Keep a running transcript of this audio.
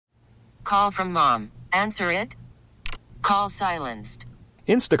Call from mom. Answer it. Call silenced.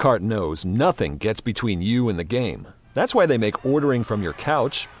 Instacart knows nothing gets between you and the game. That's why they make ordering from your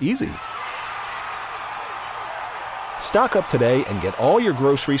couch easy. Stock up today and get all your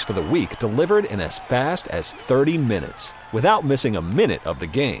groceries for the week delivered in as fast as 30 minutes without missing a minute of the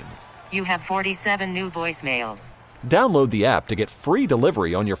game. You have 47 new voicemails. Download the app to get free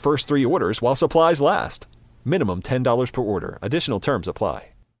delivery on your first 3 orders while supplies last. Minimum $10 per order. Additional terms apply.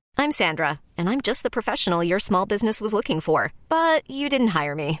 I'm Sandra, and I'm just the professional your small business was looking for. But you didn't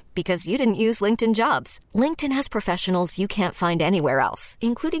hire me because you didn't use LinkedIn Jobs. LinkedIn has professionals you can't find anywhere else,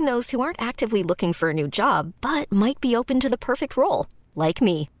 including those who aren't actively looking for a new job, but might be open to the perfect role, like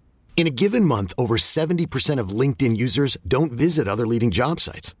me. In a given month, over 70% of LinkedIn users don't visit other leading job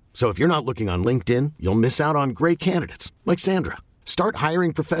sites. So if you're not looking on LinkedIn, you'll miss out on great candidates like Sandra. Start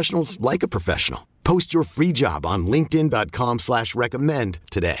hiring professionals like a professional. Post your free job on linkedin.com/recommend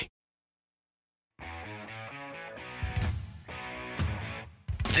today.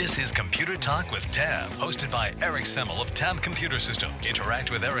 This is Computer Talk with Tab, hosted by Eric Semmel of Tab Computer Systems. Interact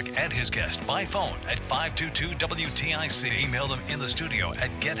with Eric and his guest by phone at 522-WTIC. Email them in the studio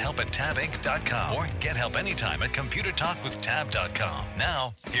at gethelp@tabinc.com or get help anytime at computertalkwithtab.com.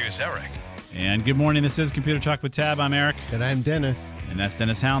 Now, here's Eric. And good morning. This is Computer Talk with Tab. I'm Eric. And I'm Dennis. And that's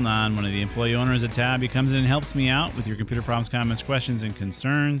Dennis Halnan, one of the employee owners at Tab. He comes in and helps me out with your computer problems, comments, questions, and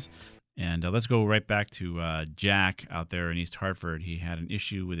concerns. And let's go right back to Jack out there in East Hartford. He had an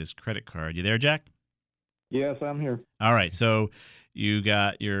issue with his credit card. You there, Jack? Yes, I'm here. All right. So you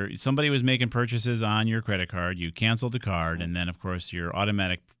got somebody was making purchases on your credit card. You canceled the card, and then of course your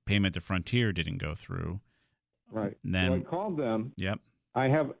automatic payment to Frontier didn't go through. Right. And then so I called them. Yep. I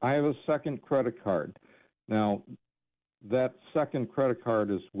have a second credit card. Now, that second credit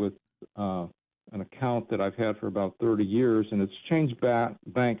card is with an account that I've had for about 30 years, and it's changed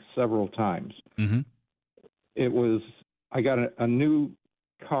banks several times. Mm-hmm. I got a new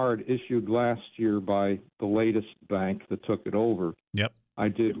card issued last year by the latest bank that took it over. Yep. I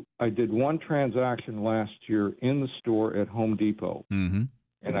did one transaction last year in the store at Home Depot. Mm-hmm.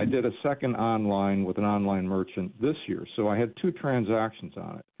 And I did a second online with an online merchant this year. So I had 2 transactions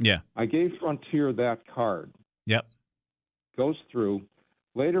on it. Yeah. I gave Frontier that card. Yep. Goes through.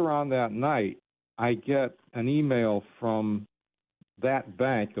 Later on that night, I get an email from that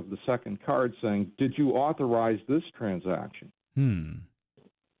bank of the second card saying, "Did you authorize this transaction?"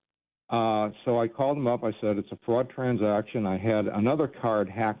 So I called them up. I said, "It's a fraud transaction. I had another card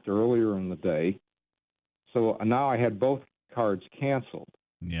hacked earlier in the day. So now I had both cards canceled."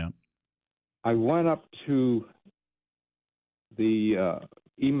 Yeah. I went up to the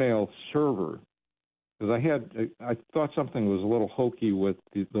email server because I thought something was a little hokey with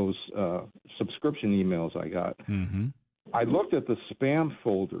those subscription emails I got. Mm-hmm. I looked at the spam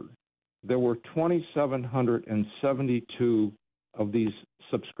folder. There were 2,772 of these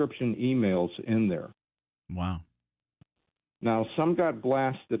subscription emails in there. Wow. Now, some got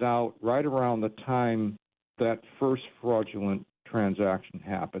blasted out right around the time that first fraudulent transaction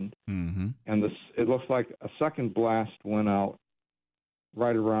happened. Mm-hmm. And it looks like a second blast went out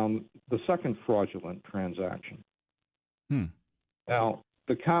right around the second fraudulent transaction. Now,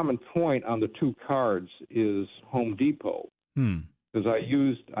 the common point on the 2 cards is Home Depot. Because I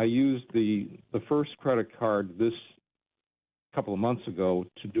used the first credit card this couple of months ago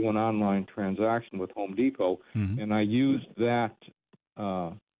to do an online transaction with Home Depot, and I used that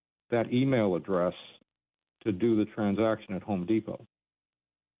email address to do the transaction at Home Depot.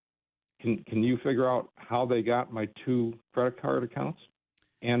 Can you figure out how they got my 2 credit card accounts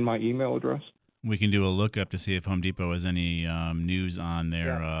and my email address? We can do a lookup to see if Home Depot has any news on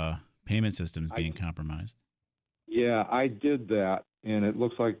their payment systems being compromised. Yeah, I did that, and it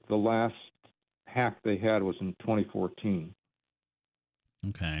looks like the last hack they had was in 2014.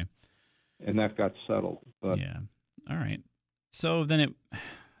 Okay. And that got settled. But yeah. All right. So then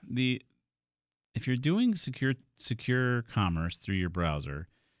if you're doing secure commerce through your browser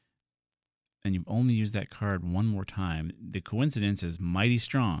and you've only used that card one more time, the coincidence is mighty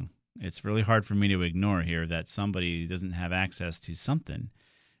strong. It's really hard for me to ignore here that somebody doesn't have access to something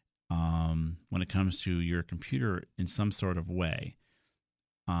when it comes to your computer in some sort of way.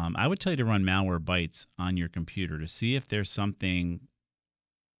 I would tell you to run Malwarebytes on your computer to see if there's something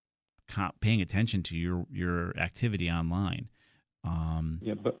paying attention to your activity online.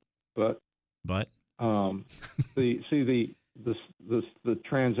 Yeah, but the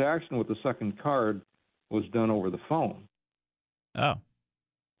transaction with the second card was done over the phone. Oh.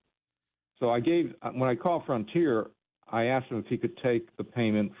 So when I called Frontier, I asked him if he could take the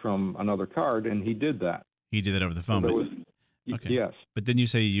payment from another card, and he did that. He did that over the phone. So Okay. Yes. But didn't you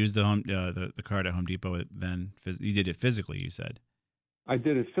say you used the card at Home Depot? Then you did it physically. You said. I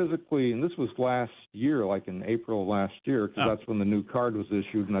did it physically, and this was last year, like in April of last year, because that's when the new card was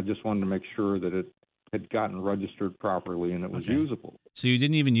issued, and I just wanted to make sure that it had gotten registered properly and it was usable. So you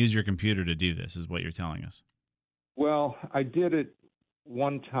didn't even use your computer to do this, is what you're telling us? Well, I did it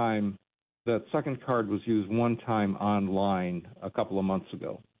one time. That second card was used one time online a couple of months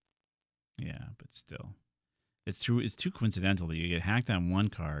ago. Yeah, but still. It's true. It's too coincidental that you get hacked on one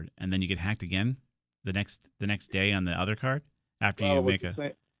card and then you get hacked again the next day on the other card after you make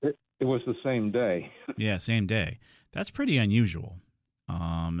a. It was the same day. Yeah, same day. That's pretty unusual.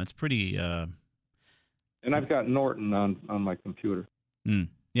 That's pretty. And I've got Norton on my computer. Yeah,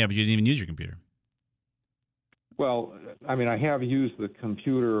 but you didn't even use your computer. Well, I mean, I have used the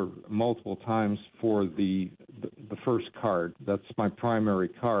computer multiple times for the first card. That's my primary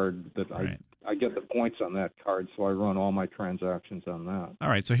card that I get the points on that card, so I run all my transactions on that. All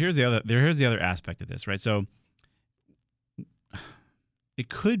right, so here's the other aspect of this, right? So it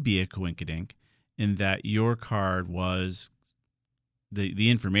could be a coinkydink in that your card was the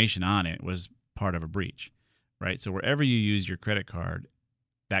information on it was part of a breach, right? So wherever you use your credit card,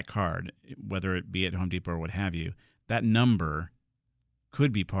 that card, whether it be at Home Depot or what have you, that number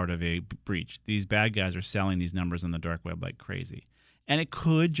could be part of a breach. These bad guys are selling these numbers on the dark web like crazy. And it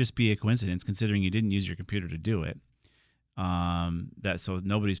could just be a coincidence, considering you didn't use your computer to do it. So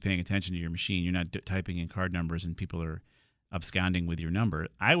nobody's paying attention to your machine. You're not typing in card numbers and people are absconding with your number.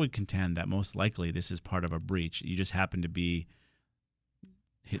 I would contend that most likely this is part of a breach. You just happen to be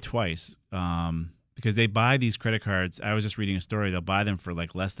hit twice. Because they buy these credit cards. I was just reading a story. They'll buy them for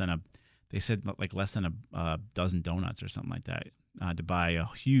like less than a dozen donuts or something like that to buy a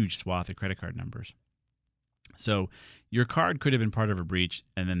huge swath of credit card numbers. So your card could have been part of a breach,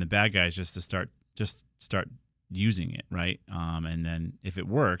 and then the bad guys just start using it, right? And then if it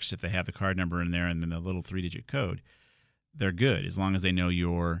works, if they have the card number in there and then the little 3-digit code, they're good as long as they know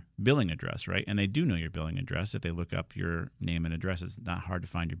your billing address, right? And they do know your billing address. If they look up your name and address, it's not hard to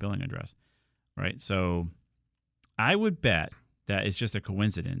find your billing address. Right, so I would bet that it's just a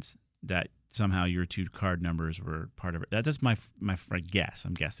coincidence that somehow your two card numbers were part of it. That's my guess.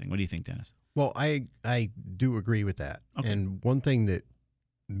 I'm guessing. What do you think, Dennis? Well, I do agree with that. Okay. And one thing that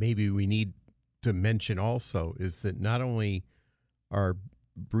maybe we need to mention also is that not only are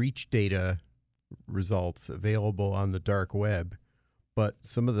breach data results available on the dark web, but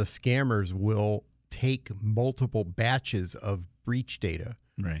some of the scammers will take multiple batches of breach data.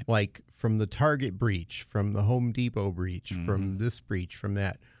 Right. Like from the Target breach, from the Home Depot breach, from this breach, from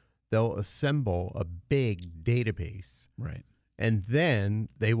that. They'll assemble a big database. Right. And then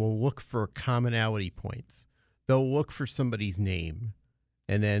they will look for commonality points. They'll look for somebody's name,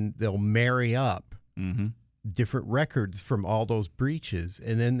 and then they'll marry up different records from all those breaches,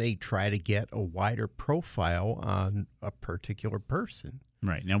 and then they try to get a wider profile on a particular person.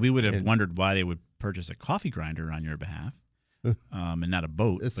 Right. Now, we would have wondered why they would purchase a coffee grinder on your behalf. And not a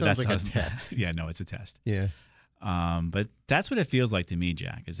boat. It sounds like a test. Yeah, no, it's a test. Yeah. But that's what it feels like to me,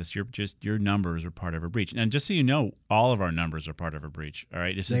 Jack, is this your numbers are part of a breach. And just so you know, all of our numbers are part of a breach, all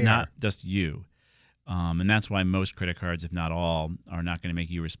right? This is not just you. And that's why most credit cards, if not all, are not going to make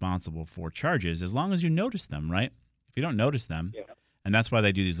you responsible for charges as long as you notice them, right? If you don't notice them, and that's why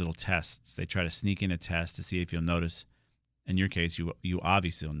they do these little tests. They try to sneak in a test to see if you'll notice. In your case, you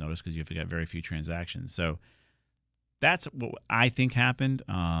obviously will notice because you've got very few transactions. So that's what I think happened.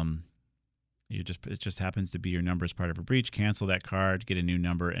 It just happens to be your number as part of a breach. Cancel that card, get a new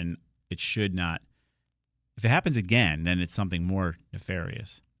number, and it should not. If it happens again, then it's something more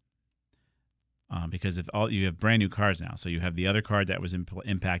nefarious. Because if you have brand new cards now, so you have the other card that was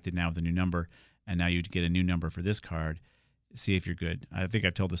impacted now with a new number, and now you get a new number for this card. See if you're good. I think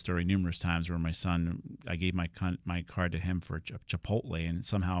I've told the story numerous times where my son, I gave my card to him for Chipotle, and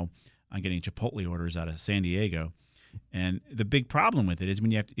somehow I'm getting Chipotle orders out of San Diego. And the big problem with it is when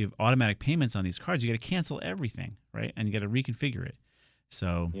you have automatic payments on these cards, you got to cancel everything, right? And you got to reconfigure it.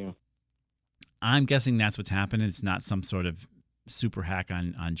 So I'm guessing that's what's happened. It's not some sort of super hack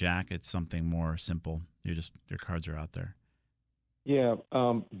on Jack. It's something more simple. Your cards are out there. Yeah.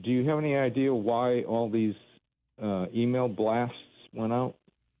 Do you have any idea why all these email blasts went out?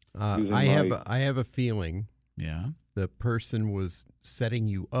 I have a feeling. Yeah. The person was setting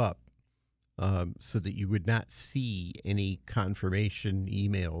you up so that you would not see any confirmation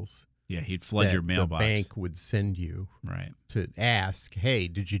emails. Yeah, he'd flood your mailbox. The bank would send you to ask, hey,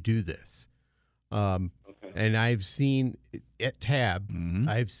 did you do this? And I've seen at Tab,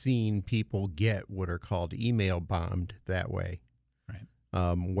 I've seen people get what are called email bombed that way. Right.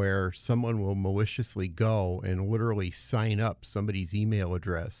 where someone will maliciously go and literally sign up somebody's email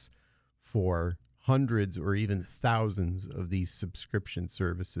address for hundreds or even thousands of these subscription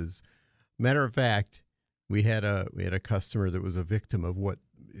services. Matter of fact, we had a customer that was a victim of what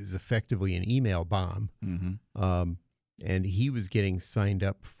is effectively an email bomb, and he was getting signed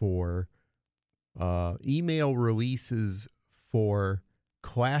up for email releases for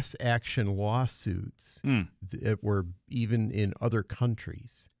class action lawsuits that were even in other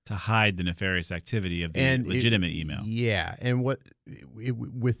countries to hide the nefarious activity of the legitimate email. Yeah, and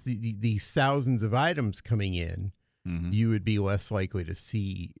with these thousands of items coming in, you would be less likely to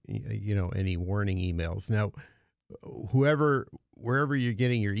see, any warning emails. Now, wherever you're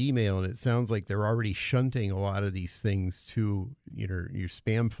getting your email, and it sounds like they're already shunting a lot of these things to your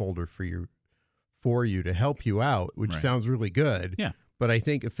spam folder for you to help you out, which sounds really good. Yeah. But I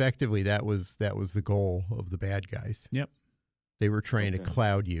think effectively that was the goal of the bad guys. Yep. They were trying to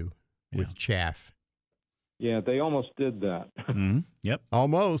cloud you with chaff. Yeah, they almost did that. Yep.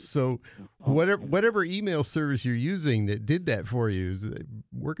 Almost. So whatever email service you're using that did that for you is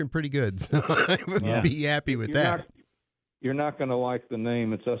working pretty good. So I would be happy with that. You're not going to like the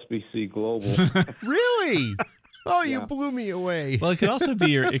name. It's SBC Global. Really? Oh, you blew me away. Well, it could also be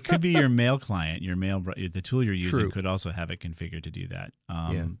your mail client, the tool you're using could also have it configured to do that.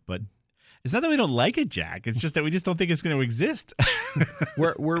 But it's not that we don't like it, Jack. It's just that we just don't think it's going to exist.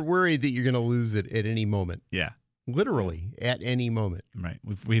 We're worried that you're going to lose it at any moment. Yeah. Literally at any moment. Right.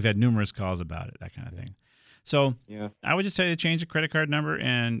 We've had numerous calls about it, that kind of thing. So I would just tell you to change the credit card number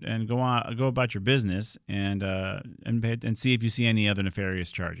and go about your business and see if you see any other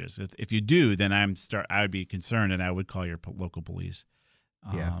nefarious charges. If you do, then I would be concerned and I would call your local police.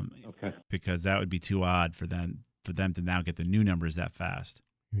 Because that would be too odd for them to now get the new numbers that fast.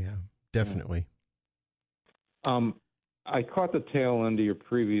 Yeah, definitely. I caught the tail end of your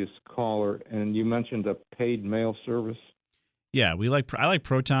previous caller, and you mentioned a paid mail service. Yeah, I like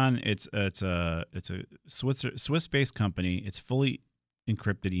Proton. It's a Swiss-based company. It's fully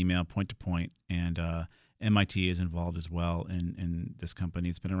encrypted email, point to point, and MIT is involved as well in this company.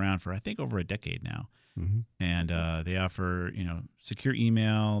 It's been around for I think over a decade now, and they offer secure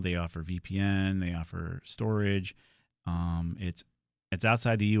email. They offer VPN. They offer storage. It's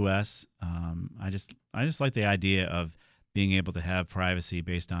outside the U.S. I just like the idea of being able to have privacy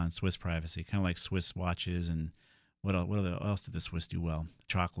based on Swiss privacy, kind of like Swiss watches and. What else did the Swiss do well?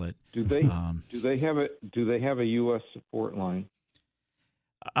 Chocolate. Do they have a U.S. support line?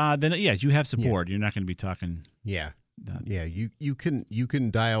 Then you have support. You're not going to be talking. Yeah. You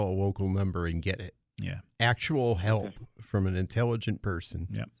can dial a local number and get actual help from an intelligent person.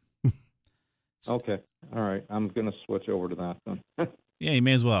 Yeah. Okay. All right. I'm going to switch over to that then. Yeah, you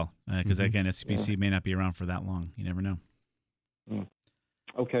may as well because again, SBC may not be around for that long. You never know. Yeah.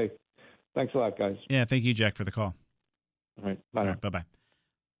 Okay. Thanks a lot, guys. Yeah. Thank you, Jack, for the call. All right. Bye. All right, bye-bye.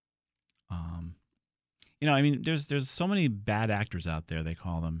 There's so many bad actors out there, they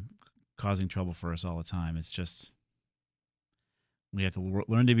call them, causing trouble for us all the time. It's just we have to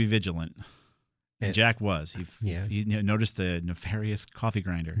learn to be vigilant. And Jack was. He noticed the nefarious coffee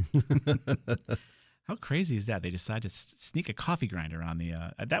grinder. How crazy is that? They decide to sneak a coffee grinder on the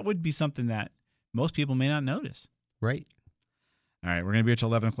that would be something that most people may not notice. Right. All right, we're going to be here till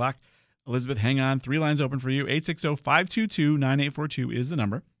 11 o'clock. Elizabeth, hang on. 3 lines open for you. 860-522-9842 is the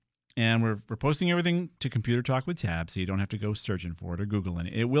number. And we're posting everything to Computer Talk with Tab, so you don't have to go searching for it or Googling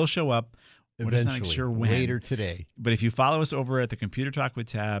it. It will show up. We're just not sure when. Later today. But if you follow us over at the Computer Talk with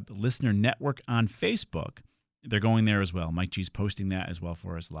Tab Listener Network on Facebook, they're going there as well. Mike G's posting that as well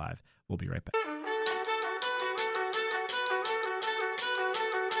for us live. We'll be right back.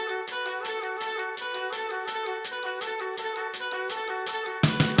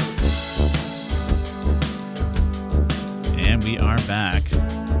 And we are back.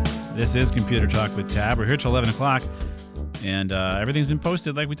 This is Computer Talk with Tab. We're here till 11 o'clock, and everything's been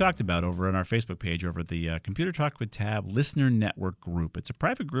posted like we talked about over on our Facebook page over at the Computer Talk with Tab Listener Network group. It's a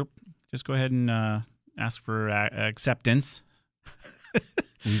private group. Just go ahead and ask for acceptance.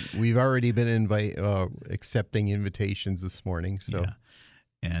 We've already been accepting invitations this morning. So. Yeah.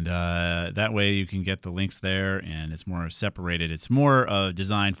 And that way you can get the links there, and it's more separated. It's more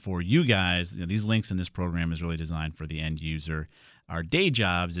designed for you guys. These links in this program is really designed for the end user. Our day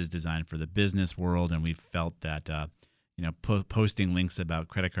jobs is designed for the business world, and we felt that posting links about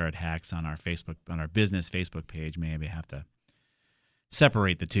credit card hacks on our business Facebook page, maybe have to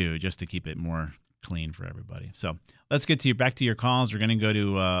separate the two just to keep it more clean for everybody. So let's get back to your calls. We're going to go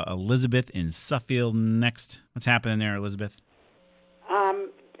to Elizabeth in Suffield next. What's happening there, Elizabeth?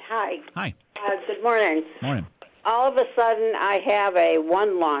 Hi. Hi. Good morning. Morning. all of a sudden I have a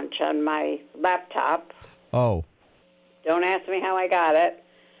one launch on my laptop. Oh. Don't ask me how I got it.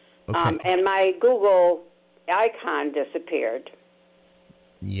 Okay. And my Google icon disappeared.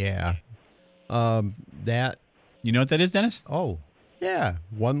 Yeah. That. You know what that is, Dennis? Oh, yeah.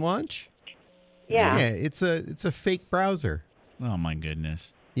 One launch? Yeah. Yeah, it's a fake browser. Oh, my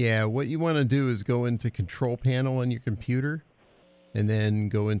goodness. Yeah, what you want to do is go into Control Panel on your computer and then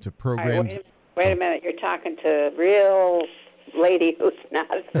go into Programs. Wait a minute. You're talking to a real lady who's not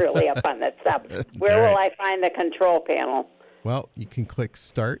really up on that stuff. Where will I find the Control Panel? Well, you can click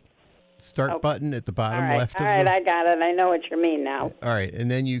Start button at the bottom left All of right, the... I got it. I know what you mean now. All right, and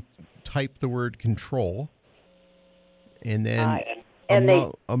then you type the word Control, and then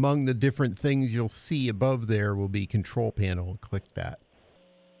among the different things you'll see above there will be Control Panel. Click that.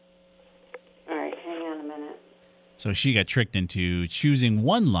 All right, hang on a minute. So she got tricked into choosing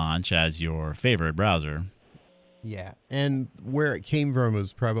one launch as your favorite browser. Yeah, and where it came from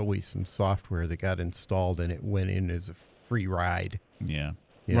was probably some software that got installed and it went in as a free ride. Yeah.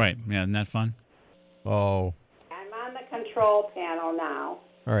 Right. Yeah, isn't that fun? Oh. I'm on the Control Panel now.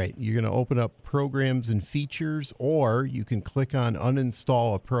 All right, you're going to open up Programs and Features, or you can click on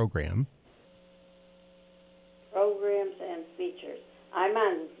Uninstall a Program. Programs and Features. I'm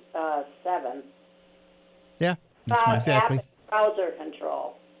on 7. Yeah, that's exactly. App browser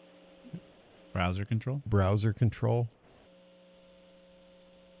control. Browser control? Browser control.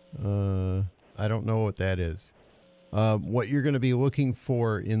 I don't know what that is. What you're going to be looking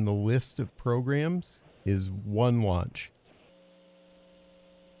for in the list of programs is one launch.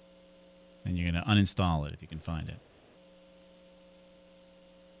 And you're going to uninstall it if you can find it.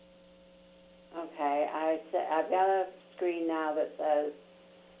 Okay, I've got a screen now that says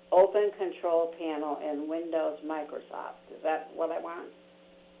Open Control Panel in Windows Microsoft. Is that what I want?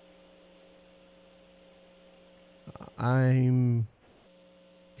 I'm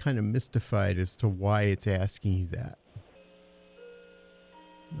kind of mystified as to why it's asking you that.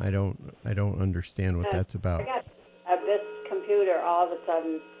 I don't understand what that's about. I got this computer all of a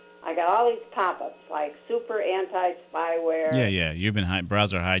sudden. I got all these pop-ups like super anti-spyware. Yeah. You've been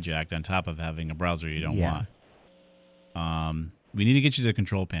browser hijacked on top of having a browser you don't want. We need to get you to the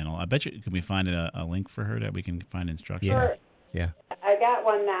Control Panel. I bet you, can we find a link for her that we can find instructions? Sure. Yeah. I got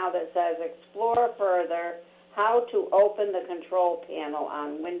one now that says Explore Further How to Open the Control Panel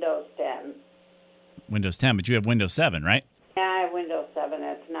on Windows 10. Windows 10, but you have Windows 7, right? Yeah, I have Windows 7.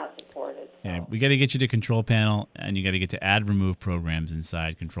 It's not supported. So. Yeah, we got to get you to Control Panel, and you got to get to Add Remove Programs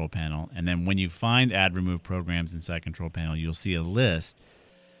inside Control Panel. And then when you find Add Remove Programs inside Control Panel, you'll see a list,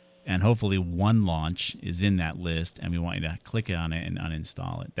 and hopefully one launch is in that list, and we want you to click on it and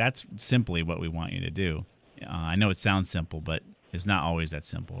uninstall it. That's simply what we want you to do. I know it sounds simple, but it's not always that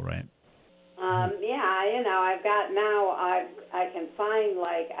simple, right? I've got now, I can find,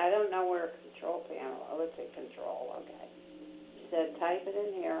 I don't know where Control Panel, let's say Control, okay. You said type it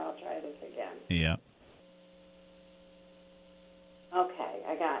in here, I'll try this again. Yeah. Okay,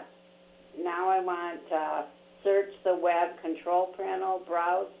 now I want search the web, Control Panel,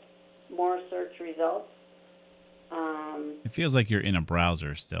 browse more search results. It feels like you're in a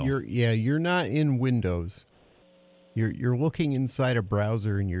browser still. You're not in Windows. You're looking inside a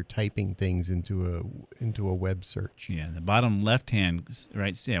browser and you're typing things into a web search. Yeah, the bottom left hand,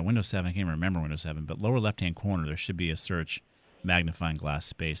 right? Yeah, Windows 7. I can't remember Windows 7, but lower left hand corner there should be a search magnifying glass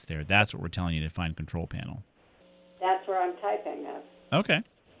space there. That's what we're telling you to find Control Panel. That's where I'm typing this. Okay.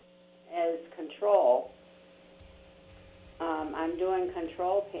 As Control. I'm doing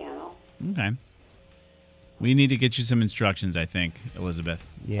Control Panel. Okay. We need to get you some instructions, I think, Elizabeth.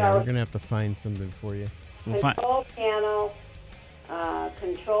 Yeah, we're going to have to find something for you. Control Panel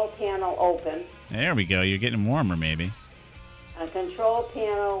open. There we go. You're getting warmer, maybe. Control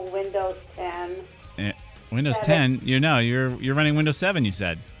Panel Windows 10. Windows 10. You're running Windows 7. You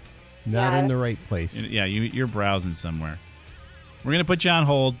said. Not in the right place. Yeah, you're browsing somewhere. We're gonna put you on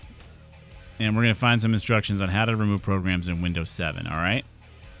hold, and we're gonna find some instructions on how to remove programs in Windows 7. All right.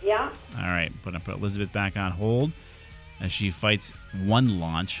 Yeah. All right. Put Elizabeth back on hold as she fights one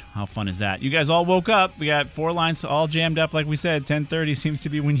launch. How fun is that? You guys all woke up. We got 4 lines all jammed up, like we said. 10:30 seems to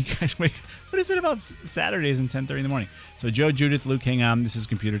be when you guys wake up. What is it about Saturdays and 10:30 in the morning? So Joe, Judith, Luke, hang on. This is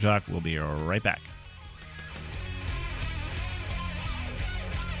Computer Talk. We'll be right back.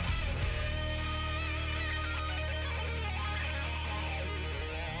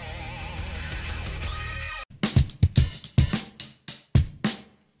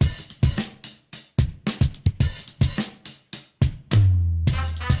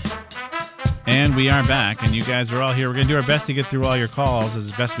 And we are back, and you guys are all here. We're going to do our best to get through all your calls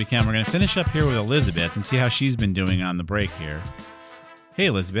as best we can. We're going to finish up here with Elizabeth and see how she's been doing on the break here. Hey,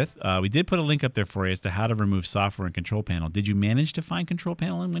 Elizabeth. We did put a link up there for you as to how to remove software and Control Panel. Did you manage to find Control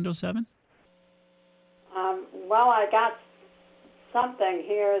Panel in Windows 7? Well, I got something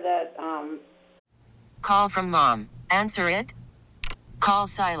here that... Call from mom. Answer it. Call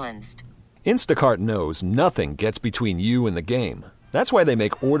silenced. Instacart knows nothing gets between you and the game. That's why they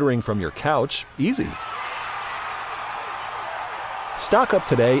make ordering from your couch easy. Stock up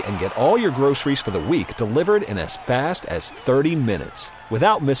today and get all your groceries for the week delivered in as fast as 30 minutes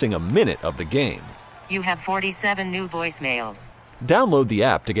without missing a minute of the game. You have 47 new voicemails. Download the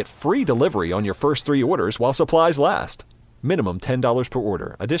app to get free delivery on your first 3 orders while supplies last. Minimum $10 per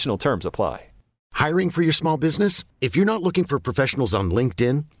order. Additional terms apply. Hiring for your small business? If you're not looking for professionals on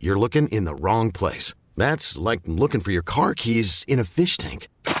LinkedIn, you're looking in the wrong place. That's like looking for your car keys in a fish tank.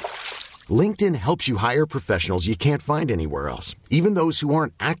 LinkedIn helps you hire professionals you can't find anywhere else, even those who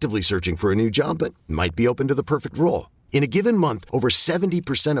aren't actively searching for a new job but might be open to the perfect role. In a given month, over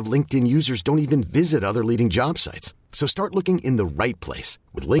 70% of LinkedIn users don't even visit other leading job sites. So start looking in the right place.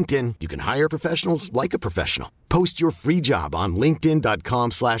 With LinkedIn, you can hire professionals like a professional. Post your free job on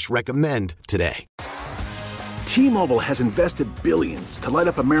linkedin.com/recommend today. T-Mobile has invested billions to light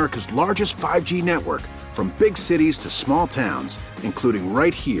up America's largest 5G network, from big cities to small towns, including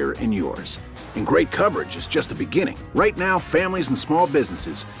right here in yours. And great coverage is just the beginning. Right now, families and small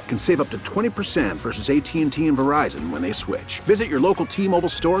businesses can save up to 20% versus AT&T and Verizon when they switch. Visit your local T-Mobile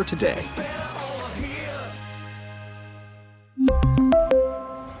store today.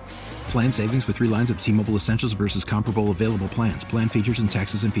 Plan savings with 3 lines of T-Mobile Essentials versus comparable available plans. Plan features and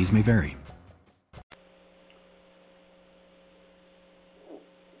taxes and fees may vary.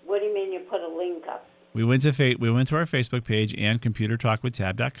 What do you mean you put a link up? We went to our Facebook page and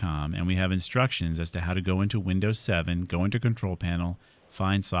computertalkwithtab.com, and we have instructions as to how to go into Windows 7, go into Control Panel,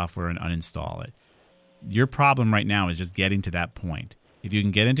 find software, and uninstall it. Your problem right now is just getting to that point. If you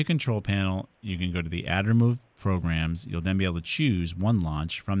can get into Control Panel, you can go to the Add Remove Programs. You'll then be able to choose one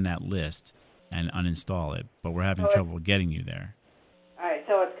launch from that list and uninstall it. But we're having trouble getting you there. All right,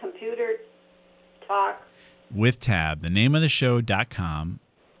 so it's Computer Talk with Tab. The name of the show.com,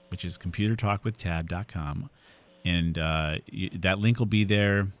 which is computertalkwithtab.com. And that link will be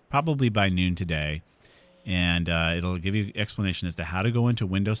there probably by noon today. And it'll give you explanation as to how to go into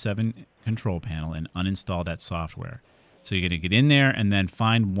Windows 7 Control Panel and uninstall that software. So you're going to get in there and then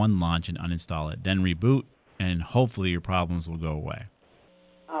find one launch and uninstall it. Then reboot, and hopefully your problems will go away.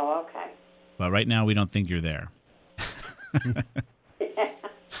 Oh, okay. But right now we don't think you're there.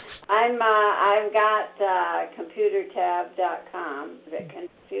 I've got computertab.com, the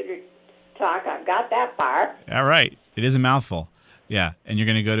Computer Talk. I've got that far. All right. It is a mouthful. Yeah, and you're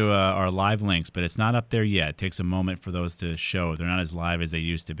going to go to our live links, but it's not up there yet. It takes a moment for those to show. They're not as live as they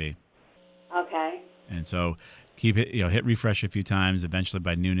used to be. Okay. And so hit refresh a few times. Eventually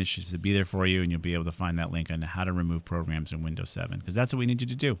by noon it should be there for you, and you'll be able to find that link on how to remove programs in Windows 7, because that's what we need you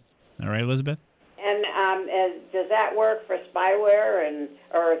to do. All right, Elizabeth? And does that work for spyware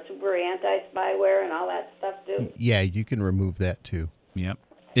or super anti-spyware and all that stuff too? Yeah, you can remove that too. Yep.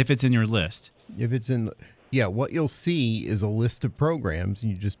 If it's in your list. If it's in, what you'll see is a list of programs,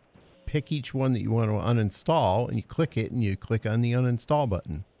 and you just pick each one that you want to uninstall, and you click it, and you click on the uninstall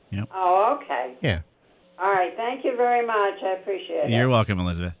button. Yep. Oh, okay. Yeah. All right. Thank you very much. I appreciate it. You're welcome,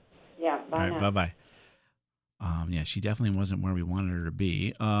 Elizabeth. Yeah. Bye. All right. Now. Bye-bye. Yeah, she definitely wasn't where we wanted her to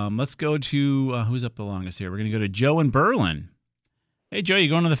be. Let's go to who's up the longest here. We're going to go to Joe in Berlin. Hey, Joe, you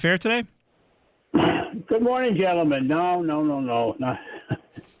going to the fair today? Good morning, gentlemen. No.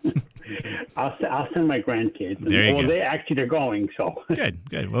 I'll send my grandkids. There you go. They're going, so.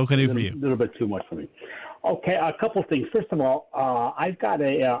 Good. What can I do for you? A little bit too much for me. Okay, a couple things. First of all, I've got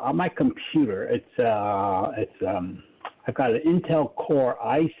on my computer. I've got an Intel Core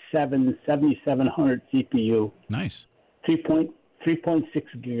i7 7700 CPU. Nice. 3.6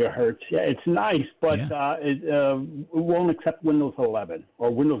 gigahertz. Yeah, it's nice, but it won't accept Windows 11,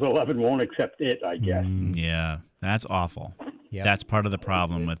 or Windows 11 won't accept it, I guess. Yeah, that's awful. Yep. That's part of the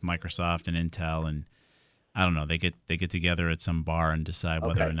problem with Microsoft and Intel, and I don't know. They get together at some bar and decide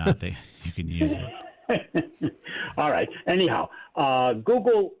whether or not you can use it. All right. Anyhow,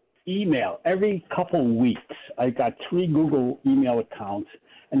 Google email. Every couple weeks, I got 3 Google email accounts,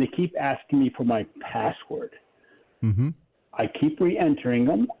 and they keep asking me for my password. Mm-hmm. I keep re-entering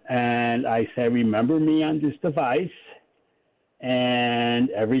them, and I say, remember me on this device. And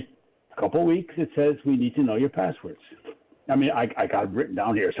every couple weeks, it says, we need to know your passwords. I mean, I got it written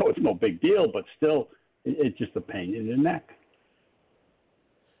down here, so it's no big deal, but still, it's just a pain in the neck.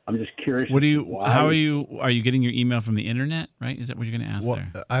 I'm just curious. What do you? How are you? Are you getting your email from the internet? Right? Is that what you're going to ask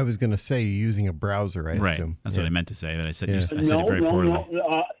there? I was going to say you're using a browser. I assume. That's what I meant to say, but I said I said No, it very poorly.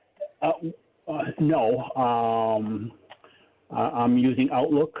 No. I'm using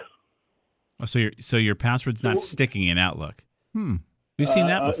Outlook. Oh, so your password's not sticking in Outlook. We've seen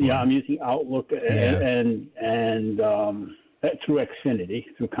that before. Yeah, I'm using Outlook and through Xfinity,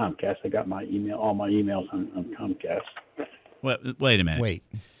 through Comcast. I got all my emails on Comcast. Wait a minute. Wait.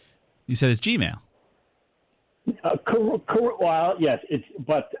 You said it's Gmail. Well, yes, it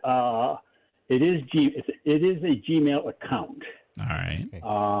is a Gmail account. All right.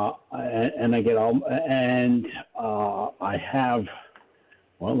 And I get I have.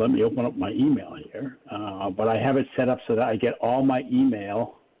 Well, let me open up my email here. But I have it set up so that I get all my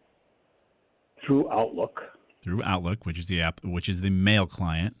email through Outlook. Through Outlook, which is the mail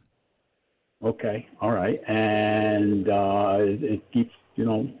client. Okay, all right, and it keeps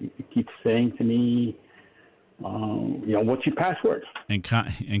saying to me, what's your password? And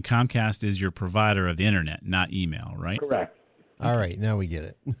Comcast is your provider of the internet, not email, right? Correct. All right, now we get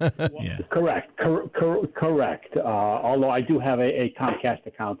it. Yeah. Correct. Although I do have a Comcast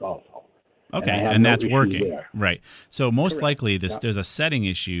account also. Okay, and that's working. There. Right. So most likely there's a setting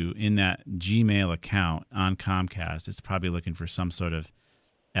issue in that Gmail account on Comcast. It's probably looking for some sort of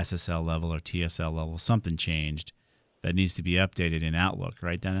SSL level or TSL level, something changed that needs to be updated in Outlook,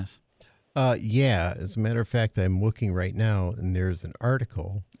 right, Dennis? Yeah. As a matter of fact, I'm looking right now, and there's an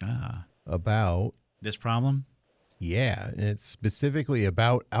article about this problem. Yeah, and it's specifically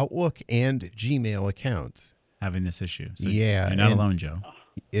about Outlook and Gmail accounts having this issue. So yeah, you're not alone, Joe.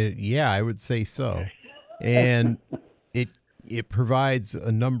 I would say so. And it provides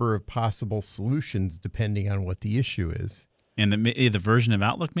a number of possible solutions depending on what the issue is. And the version of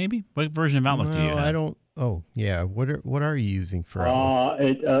Outlook, maybe? What version of Outlook do you have? I don't. Oh, yeah. What are you using for Outlook?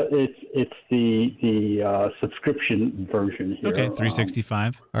 It's the subscription version here. Okay,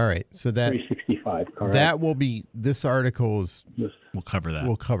 365. All right, so that 365. Correct. That will be this article is. We'll cover that.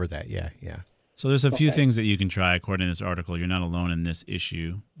 We'll cover that. Yeah. So there's a few things that you can try according to this article. You're not alone in this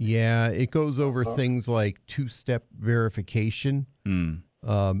issue. Yeah, it goes over things like two-step verification.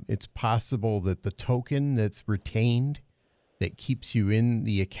 It's possible that the token that's retained that keeps you in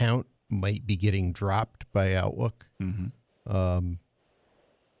the account might be getting dropped by Outlook. Mm-hmm.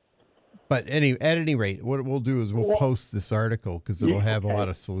 But at any rate, what we'll do is we'll post this article because it'll have a lot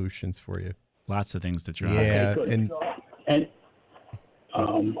of solutions for you. Lots of things to try. Yeah, and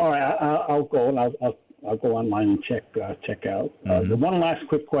all right, I'll go and I'll go online and check out. The one last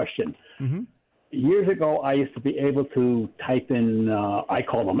quick question. Mm-hmm. Years ago, I used to be able to type in, I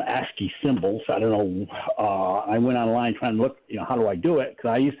call them ASCII symbols. I don't know. I went online trying to look, how do I do it? Because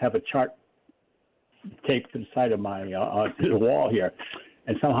I used to have a chart taped to the side of my to the wall here,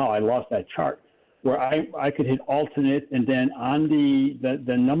 and somehow I lost that chart. Where I could hit alternate, and then on the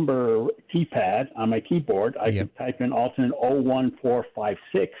number keypad on my keyboard, I could type in alternate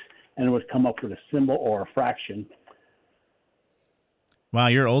 01456, and it would come up with a symbol or a fraction. Wow,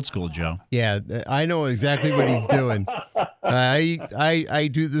 you're old school, Joe. Yeah, I know exactly what he's doing. I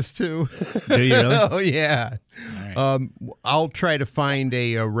do this too. Do you really? Oh yeah. All right. I'll try to find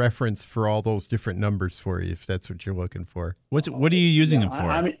a reference for all those different numbers for you if that's what you're looking for. What are you using them for?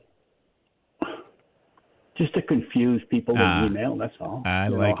 I mean, just to confuse people with email. That's all. I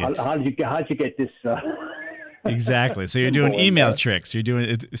like it. How'd you get this? Exactly. So you're doing email tricks. You're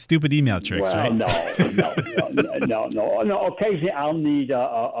doing stupid email tricks, right? No. Occasionally, I'll need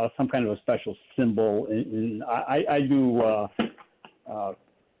some kind of a special symbol. I do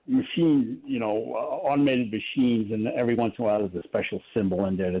machine, automated machines, and every once in a while there's a special symbol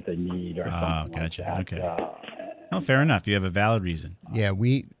in there that they need or something. Gotcha. Like that. Okay. Fair enough. You have a valid reason. Yeah,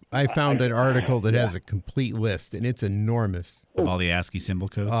 I found an article that has a complete list, and it's enormous. Of all the ASCII symbol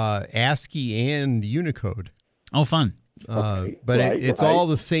codes? ASCII and Unicode. Oh, fun. But it's all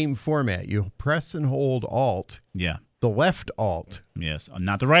the same format. You press and hold Alt. Yeah. The left Alt. Yes.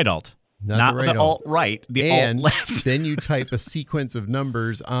 Not the right Alt. Not the Alt right. The Alt left. Then you type a sequence of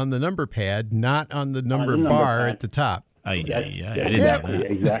numbers on the number pad, not on the number bar at the top. Yeah. I didn't know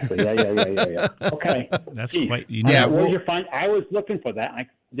that. Exactly. Yeah. Okay. That's quite unique. Yeah. Where'd you find? I was looking for that. I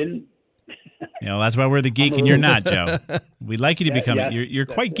didn't. That's why we're the geek and you're not, Joe. We'd like you to become it. You're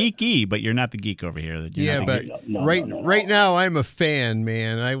quite geeky, but you're not the geek over here. Right now I'm a fan,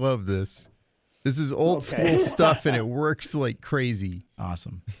 man. I love this. This is old school stuff, and it works like crazy.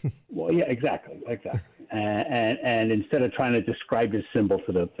 Awesome. Well, yeah, exactly. And instead of trying to describe the symbol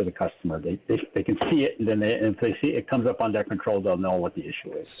to the customer, they can see it, and then if they see it comes up on their control, they'll know what the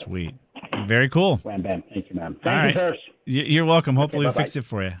issue is. Sweet. Very cool. Bam, bam. Thank you, ma'am. Thank you, Harris. You're welcome. Hopefully Okay, we fixed it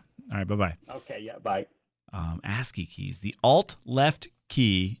for you. All right, bye-bye. Okay, yeah, bye. ASCII keys, the Alt left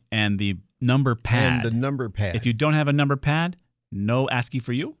key and the number pad. And the number pad. If you don't have a number pad, no ASCII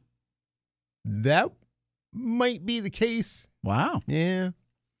for you? That might be the case. Wow. Yeah,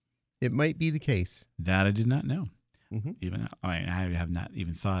 it might be the case. That I did not know. Mm-hmm. Even I have not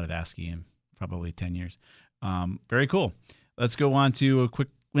even thought of ASCII in probably 10 years. Very cool. Let's go on to a quick.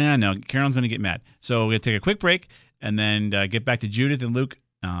 No, Carolyn's going to get mad. So we're going to take a quick break and then get back to Judith and Luke.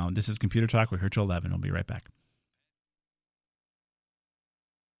 This is Computer Talk. We're here till 11. We'll be right back.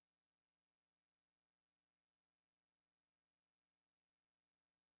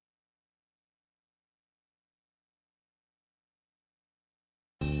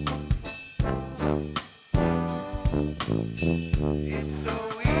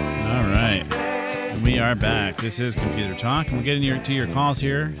 All right. We are back. This is Computer Talk, and we're getting to your calls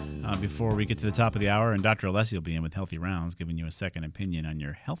here before we get to the top of the hour. And Dr. Alessi will be in with Healthy Rounds, giving you a second opinion on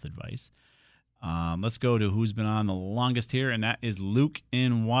your health advice. Let's go to who's been on the longest here, and that is Luke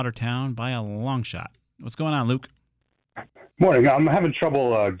in Watertown by a long shot. What's going on, Luke? Morning. I'm having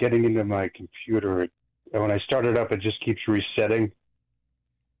trouble getting into my computer. When I start it up, it just keeps resetting.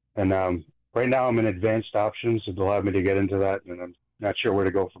 And right now I'm in advanced options. It allowed me to get into that, and I'm not sure where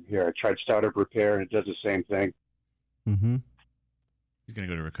to go from here. I tried startup repair, and it does the same thing. Mm-hmm. He's going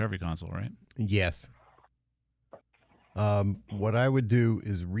to go to Recovery Console, right? Yes. What I would do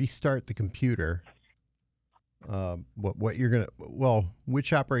is restart the computer. What you're going to... Well,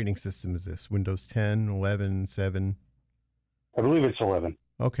 which operating system is this? Windows 10, 11, 7? I believe it's 11.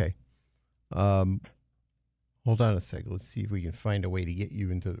 Okay. Hold on a second. Let's see if we can find a way to get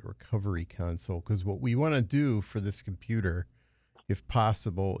you into the Recovery Console, because what we want to do for this computer, if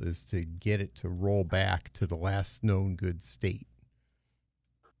possible, is to get it to roll back to the last known good state.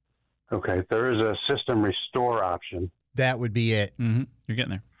 Okay. There is a system restore option. That would be it. Mm-hmm. You're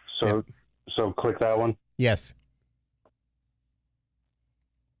getting there. So click that one. Yes.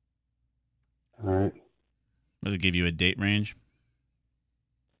 All right. Does it give you a date range?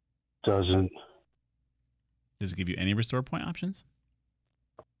 Doesn't. Does it give you any restore point options?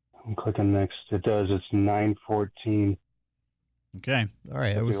 I'm clicking next. It does. It's 9/14. Okay. All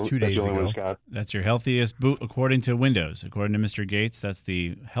right. That was 2 days ago. That's your healthiest boot according to Windows. According to Mr. Gates, that's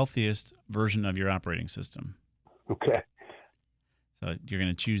the healthiest version of your operating system. Okay. So you're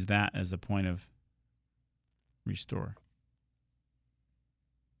going to choose that as the point of restore.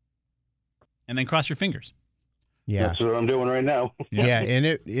 And then cross your fingers. Yeah. That's what I'm doing right now. Yeah, and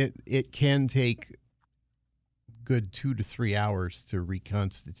it can take good 2 to 3 hours to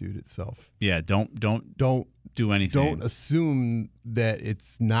reconstitute itself. Yeah, don't do anything. Don't assume that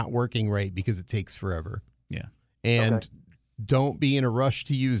it's not working right because it takes forever. Yeah. And don't be in a rush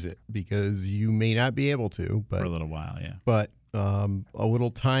to use it because you may not be able to. But, for a little while, yeah. But a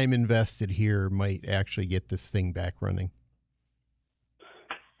little time invested here might actually get this thing back running.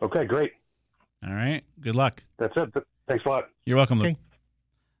 Okay, great. All right. Good luck. That's it. Thanks a lot. You're welcome, Luke.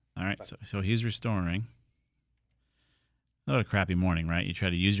 All right. So he's restoring. What a crappy morning, right? You try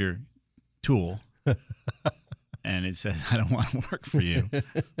to use your tool, and it says, I don't want to work for you.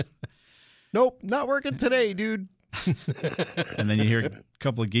 Nope, not working today, dude. And then you hear a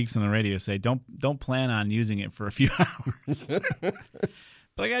couple of geeks on the radio say, don't plan on using it for a few hours.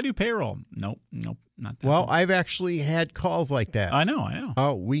 But I got to do payroll. Nope, not that. Well, I've actually had calls like that. I know.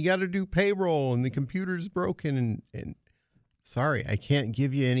 Oh, we got to do payroll, and the computer's broken, and sorry, I can't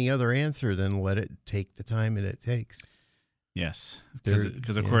give you any other answer than let it take the time that it takes. Yes,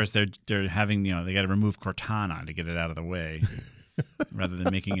 because of course they're having, they got to remove Cortana to get it out of the way, rather than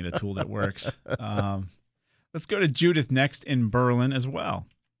making it a tool that works. Let's go to Judith next in Berlin as well.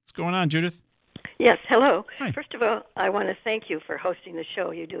 What's going on, Judith? Yes, hello. Hi. First of all, I want to thank you for hosting the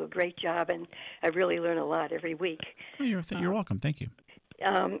show. You do a great job, and I really learn a lot every week. Oh, you're welcome. Thank you.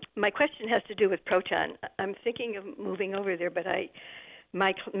 My question has to do with Proton. I'm thinking of moving over there, but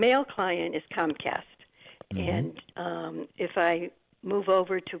my mail client is Comcast. Mm-hmm. And if I move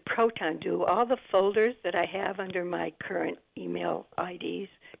over to Proton, do all the folders that I have under my current email IDs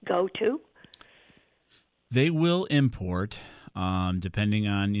go to? They will import, depending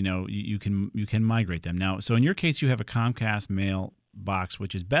on, you can migrate them. Now, so in your case, you have a Comcast mail box,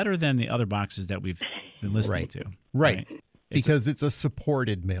 which is better than the other boxes that we've been listening to. Right. Because it's a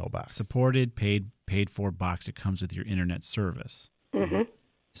supported mailbox. Supported, paid for box. It comes with your internet service. Mm-hmm.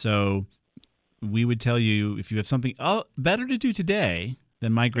 So we would tell you, if you have something better to do today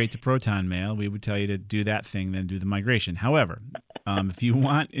than migrate to Proton Mail, we would tell you to do that thing, then do the migration. However, if you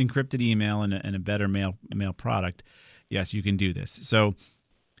want encrypted email and a better mail product, yes, you can do this. So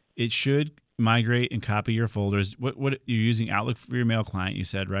it should migrate and copy your folders. What you're using Outlook for your mail client? You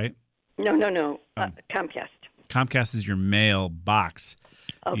said, right? No. Comcast. Comcast is your mail box.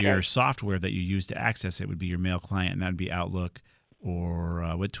 Okay. Your software that you use to access it would be your mail client, and that would be Outlook. Or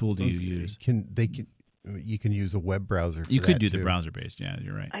what tool do you use? You can use a web browser. You could do the browser based. Yeah,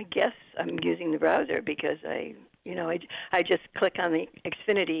 you're right. I guess I'm using the browser because I just click on the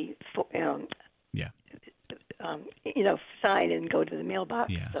Xfinity, sign and go to the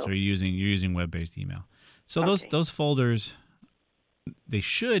mailbox. Yeah, so you're using web based email. So those folders, they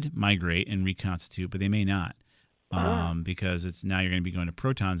should migrate and reconstitute, but they may not because it's now you're going to be going to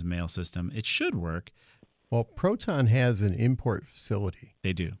Proton's mail system. It should work. Well, Proton has an import facility.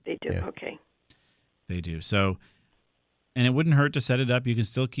 They do. Yeah. Okay. They do. So, and it wouldn't hurt to set it up. You can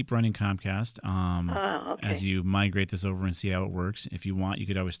still keep running Comcast as you migrate this over and see how it works. If you want, you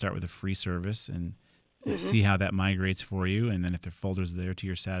could always start with a free service and see how that migrates for you. And then if the folders are there to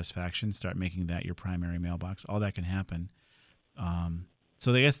your satisfaction, start making that your primary mailbox. All that can happen.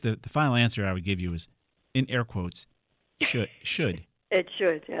 So I guess the final answer I would give you is, in air quotes, should. It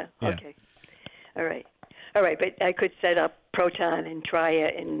should, yeah. Okay. All right, but I could set up Proton and try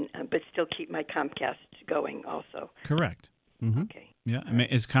it, but still keep my Comcast going also. Correct. Mm-hmm. Okay. Yeah. I mean,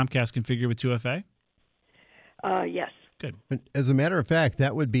 is Comcast configured with 2FA? Yes. Good. As a matter of fact,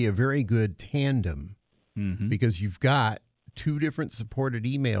 that would be a very good tandem because you've got two different supported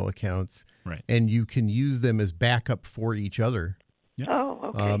email accounts, right? And you can use them as backup for each other. Yep.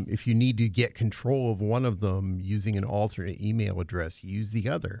 Oh, okay. If you need to get control of one of them using an alternate email address, you use the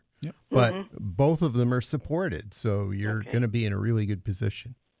other. Yep. But both of them are supported, so you're going to be in a really good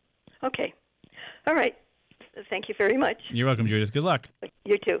position. Okay. All right. Thank you very much. You're welcome, Judith. Good luck.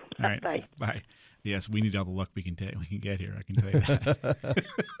 You too. All right. Bye. Bye. Yes, we need all the luck we can get here. I can tell you that.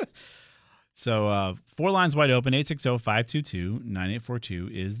 So 4 lines wide open,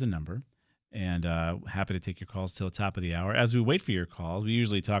 860-522-9842 is the number. And happy to take your calls till the top of the hour. As we wait for your calls, we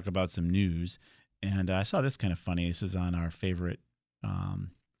usually talk about some news. And I saw this kind of funny. This is on our favorite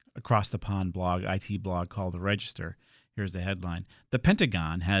across the pond blog, IT blog called The Register. Here's the headline. The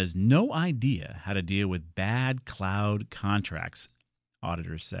Pentagon has no idea how to deal with bad cloud contracts,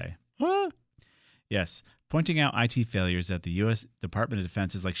 auditors say. Huh? Yes, pointing out IT failures at the U.S. Department of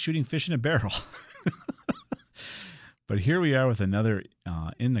Defense is like shooting fish in a barrel. But here we are with another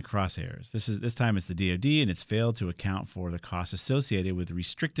in the crosshairs. This time it's the DoD, and it's failed to account for the costs associated with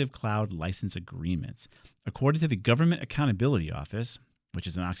restrictive cloud license agreements. According to the Government Accountability Office, which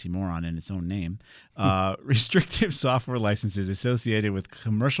is an oxymoron in its own name, restrictive software licenses associated with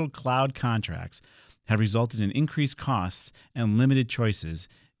commercial cloud contracts have resulted in increased costs and limited choices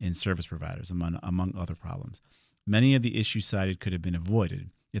in service providers, among other problems. Many of the issues cited could have been avoided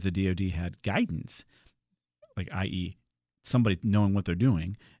if the DoD had guidance, like i.e., somebody knowing what they're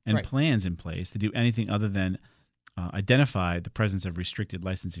doing, and plans in place to do anything other than identify the presence of restricted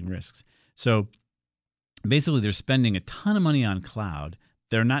licensing risks. So basically, they're spending a ton of money on cloud.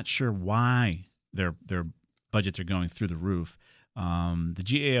 They're not sure why their budgets are going through the roof. The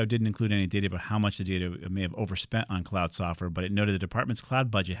GAO didn't include any data about how much the data may have overspent on cloud software, but it noted the department's cloud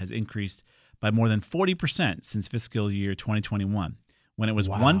budget has increased by more than 40% since fiscal year 2021, when it was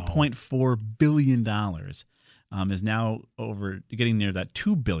 $1.4 billion. Is now getting near that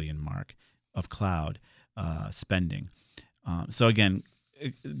 $2 billion mark of cloud spending. So again,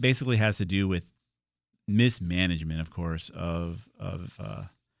 it basically has to do with mismanagement, of course, of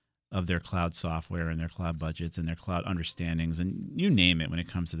their cloud software and their cloud budgets and their cloud understandings, and you name it when it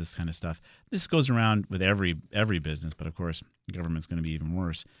comes to this kind of stuff. This goes around with every business, but of course, government's going to be even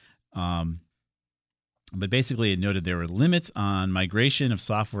worse. But basically, it noted there were limits on migration of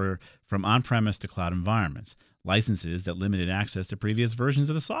software from on-premise to cloud environments, licenses that limited access to previous versions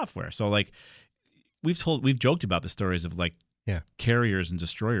of the software. So, like we've joked about the stories of like carriers and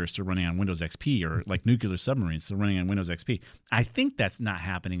destroyers still running on Windows XP, or like nuclear submarines still running on Windows XP. I think that's not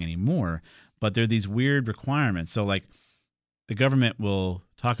happening anymore, but there are these weird requirements. So, like the government will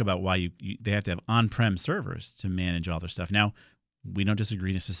talk about why they have to have on-prem servers to manage all their stuff. Now, we don't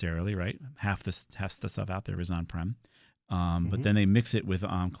disagree necessarily, right? Half the stuff out there is on-prem. But then they mix it with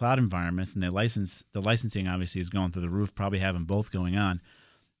cloud environments, and the licensing obviously is going through the roof, probably having both going on.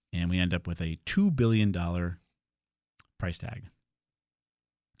 And we end up with a $2 billion price tag.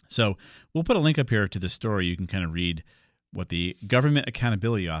 So we'll put a link up here to the story. You can kind of read what the Government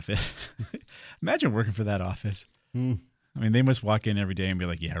Accountability Office, imagine working for that office. I mean, they must walk in every day and be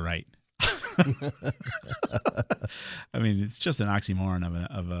like, yeah, right. I mean, it's just an oxymoron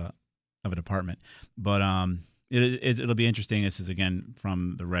of a department. But It'll be interesting. This is, again,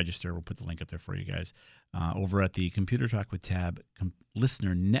 from the Register. We'll put the link up there for you guys. Over at the Computer Talk with Tab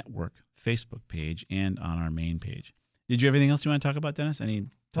Listener Network Facebook page and on our main page. Did you have anything else you want to talk about, Dennis? Any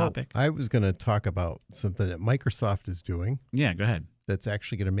topic? I was going to talk about something that Microsoft is doing. Yeah, go ahead. That's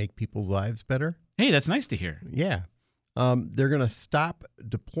actually going to make people's lives better. Hey, that's nice to hear. Yeah. They're going to stop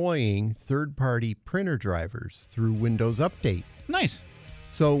deploying third-party printer drivers through Windows Update. Nice.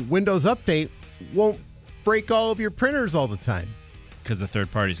 So Windows Update won't break all of your printers all the time. Because the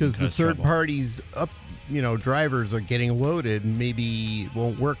third parties drivers are getting loaded and maybe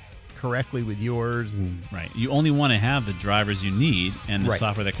won't work correctly with yours. And right. You only want to have the drivers you need and the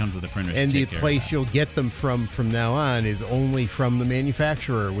software that comes with the printers. And the place you'll get them from now on is only from the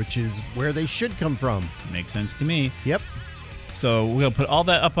manufacturer, which is where they should come from. Makes sense to me. Yep. So we'll put all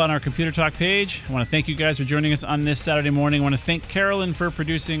that up on our Computer Talk page. I want to thank you guys for joining us on this Saturday morning. I want to thank Carolyn for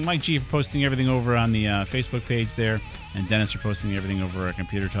producing, Mike G for posting everything over on the Facebook page there, and Dennis for posting everything over our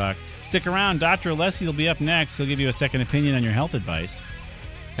Computer Talk. Stick around. Dr. Alessi will be up next. He'll give you a second opinion on your health advice.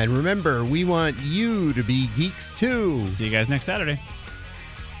 And remember, we want you to be geeks too. See you guys next Saturday.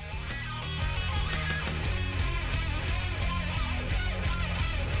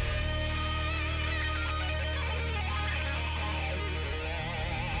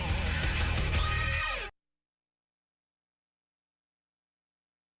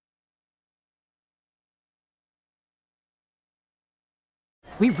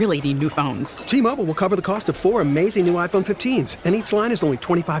 We really need new phones. T-Mobile will cover the cost of 4 amazing new iPhone 15s, and each line is only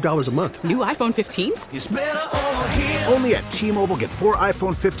 $25 a month. New iPhone 15s? It's better over here. Only at T-Mobile, get 4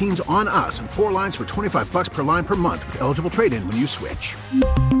 iPhone 15s on us and 4 lines for $25 per line per month with eligible trade-in when you switch.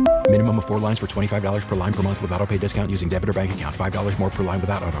 Minimum of 4 lines for $25 per line per month with autopay discount using debit or bank account. $5 more per line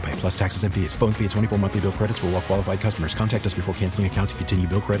without autopay, plus taxes and fees. Phone fee at 24 monthly bill credits for well-qualified customers. Contact us before canceling account to continue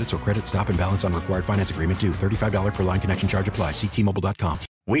bill credits or credit stop and balance on required finance agreement due. $35 per line connection charge applies. See T-Mobile.com.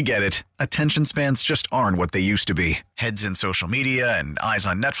 We get it. Attention spans just aren't what they used to be. Heads in social media and eyes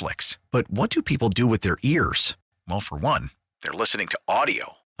on Netflix. But what do people do with their ears? Well, for one, they're listening to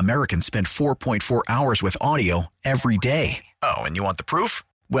audio. Americans spend 4.4 hours with audio every day. Oh, and you want the proof?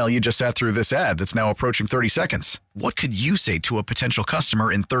 Well, you just sat through this ad that's now approaching 30 seconds. What could you say to a potential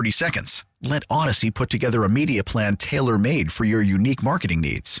customer in 30 seconds? Let Odyssey put together a media plan tailor-made for your unique marketing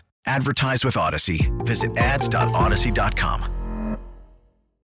needs. Advertise with Odyssey. Visit ads.odyssey.com.